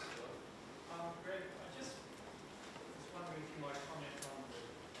Pastor. Greg, I just was wondering if you might comment on the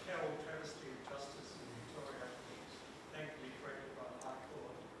Carroll travesty of justice in Victoria, thankfully corrected by the High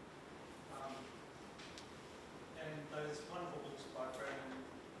Court. And those wonderful books by Brandon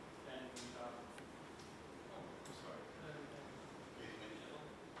and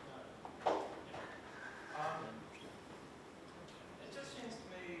it just seems to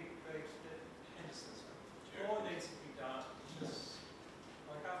me, Greg, that Henderson's more needs to be done. Just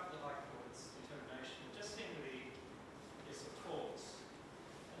like after the High Court's determination, it just seemed to be yes, of course,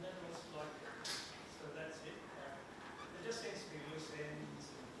 and then it was like, so that's it. There just seems to be loose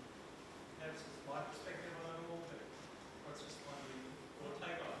ends, and perhaps it's my perspective on it all, but I was just wondering your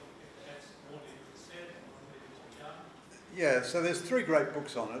take on it, if perhaps more needed to be said and more needed to be done. Yeah, so there's three great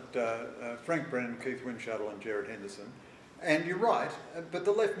books on it, Frank Brennan, Keith Windshuttle and Jared Henderson. And you're right, but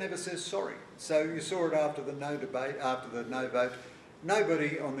the left never says sorry. So you saw it after the no debate, after the no vote.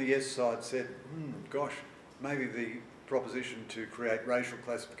 Nobody on the yes side said, gosh, maybe the proposition to create racial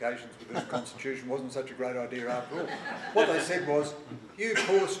classifications within the Constitution wasn't such a great idea after all. What they said was, you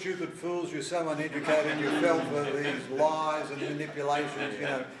poor stupid fools, you're so uneducated, you fell for these lies and manipulations,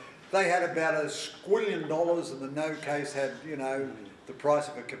 They had about $1 squillion and the no case had, the price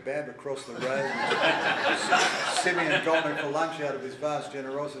of a kebab across the road. Simeon got me for lunch out of his vast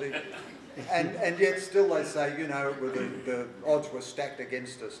generosity. And yet still they say, the odds were stacked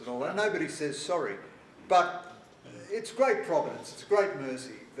against us and all that. Nobody says sorry. But it's great providence, it's great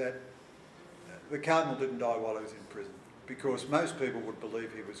mercy that the Cardinal didn't die while he was in prison, because most people would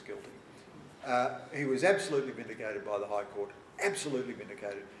believe he was guilty. He was absolutely vindicated by the High Court, absolutely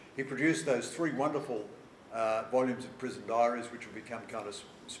vindicated. He produced those 3 wonderful volumes of Prison Diaries, which have become kind of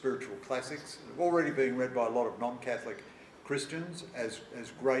spiritual classics, already being read by a lot of non-Catholic Christians as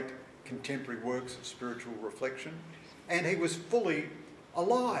great contemporary works of spiritual reflection. And he was fully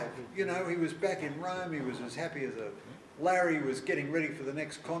alive, you know, he was back in Rome, he was as happy as a Larry, was getting ready for the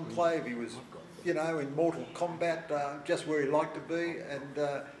next conclave, he was, you know, in mortal combat, just where he liked to be,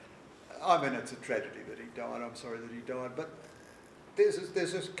 and I mean, it's a tragedy that he died, I'm sorry that he died, but there's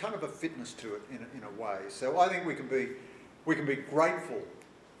this kind of a fitness to it in a way. So I think we can be grateful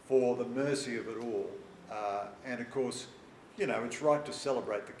for the mercy of it all, and of course, you know, it's right to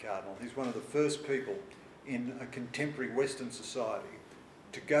celebrate the Cardinal. He's one of the first people in a contemporary Western society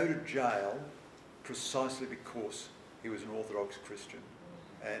to go to jail precisely because he was an Orthodox Christian.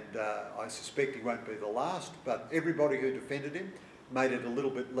 And I suspect he won't be the last, but everybody who defended him made it a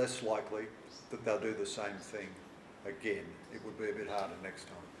little bit less likely that they'll do the same thing again. It would be a bit harder next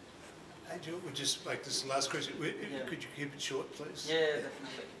time. Angel, we'll just make this the last question. Could you keep it short, please? Yeah,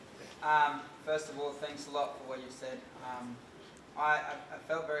 definitely. First of all, thanks a lot for what you said. I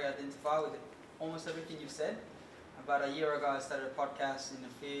felt very identified with almost everything you've said. About a year ago, I started a podcast, and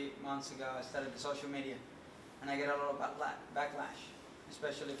a few months ago, I started the social media. And I get a lot of backlash,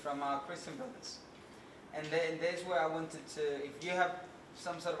 especially from our Christian brothers. And then there's where I wanted to, if you have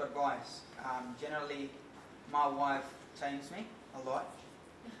some sort of advice, generally my wife changed me a lot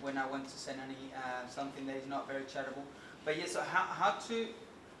when I went to send something that is not very charitable. But yes, so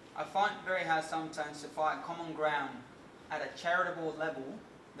I find it very hard sometimes to find common ground at a charitable level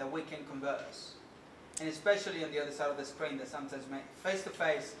that we can converse. And especially on the other side of the screen, that sometimes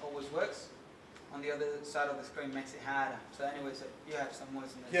face-to-face always works. On the other side of the screen makes it harder. So anyway, so you have some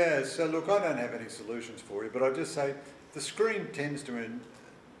words in there. Yeah, so look, I don't have any solutions for you, but I just say the screen tends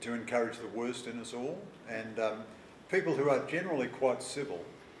to encourage the worst in us all, and people who are generally quite civil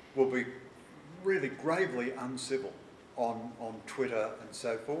will be really gravely uncivil on Twitter and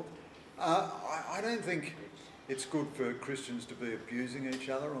so forth. I don't think it's good for Christians to be abusing each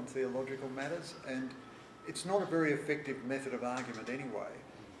other on theological matters, and it's not a very effective method of argument anyway.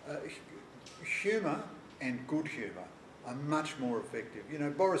 Humour and good humour are much more effective. You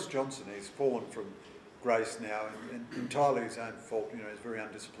know, Boris Johnson, he's fallen from grace now, and entirely his own fault, you know, he's very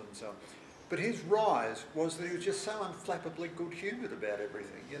undisciplined and so on. But his rise was that he was just so unflappably good-humoured about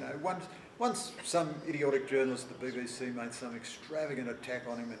everything, you know. Once some idiotic journalist at the BBC made some extravagant attack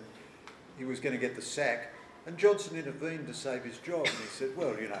on him and he was going to get the sack, and Johnson intervened to save his job, and he said,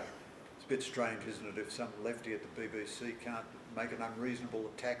 well, you know, it's a bit strange, isn't it, if some lefty at the BBC can't make an unreasonable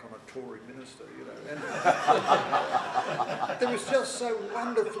attack on a Tory minister, you know. And there was just so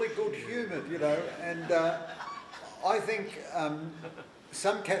wonderfully good-humoured, you know, and I think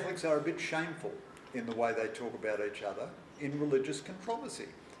some Catholics are a bit shameful in the way they talk about each other in religious controversy.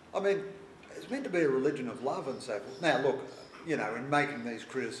 I mean, it's meant to be a religion of love and so forth. Now, look, you know, in making these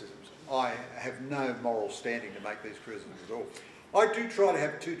criticisms, I have no moral standing to make these criticisms at all. I do try to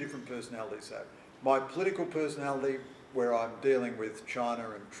have 2 different personalities, though. My political personality, where I'm dealing with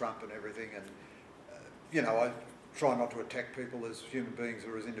China and Trump and everything, and, you know, I try not to attack people as human beings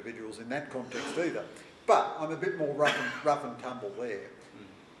or as individuals in that context either. But I'm a bit more rough and tumble there.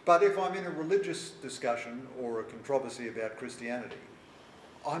 But if I'm in a religious discussion or a controversy about Christianity,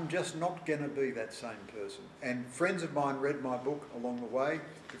 I'm just not going to be that same person. And friends of mine read my book along the way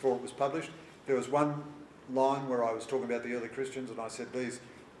before it was published. There was one line where I was talking about the early Christians, and I said these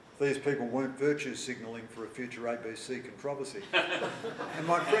people weren't virtue signalling for a future ABC controversy. And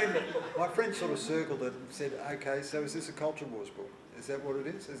my friend sort of circled it and said, okay, so is this a culture wars book? Is that what it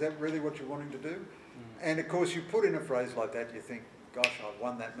is? Is that really what you're wanting to do? And of course, you put in a phrase like that, you think, gosh, I've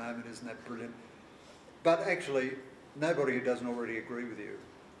won that moment, isn't that brilliant? But actually, nobody who doesn't already agree with you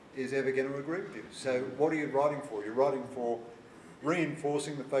is ever going to agree with you. So what are you writing for? You're writing for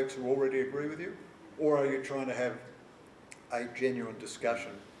reinforcing the folks who already agree with you, or are you trying to have a genuine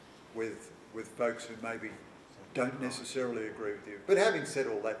discussion with folks who maybe don't necessarily agree with you? But having said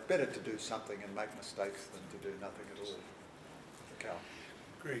all that, better to do something and make mistakes than to do nothing at all. Carl.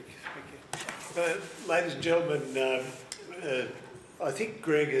 Greg, thank you. Ladies and gentlemen, I think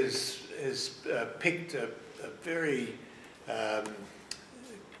Greg has picked a very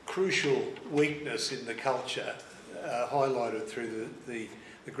crucial weakness in the culture, highlighted through the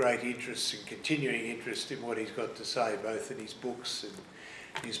great interest and continuing interest in what he's got to say, both in his books and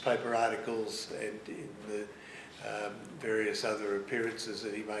newspaper articles and in the various other appearances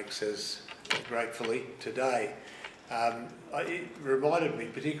that he makes, as gratefully today. It reminded me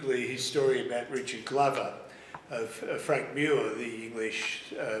particularly his story about Richard Glover, of Frank Muir, the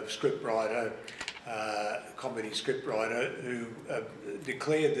English scriptwriter, comedy scriptwriter, who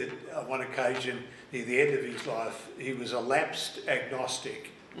declared that on one occasion near the end of his life he was a lapsed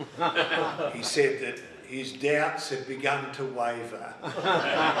agnostic. He said that his doubts had begun to waver.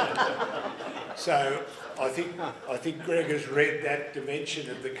 So I think Greg has read that dimension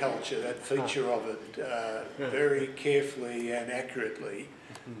of the culture, that feature of it, very carefully and accurately.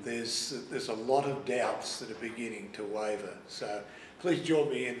 There's a lot of doubts that are beginning to waver. So please join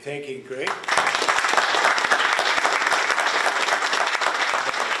me in thanking Greg.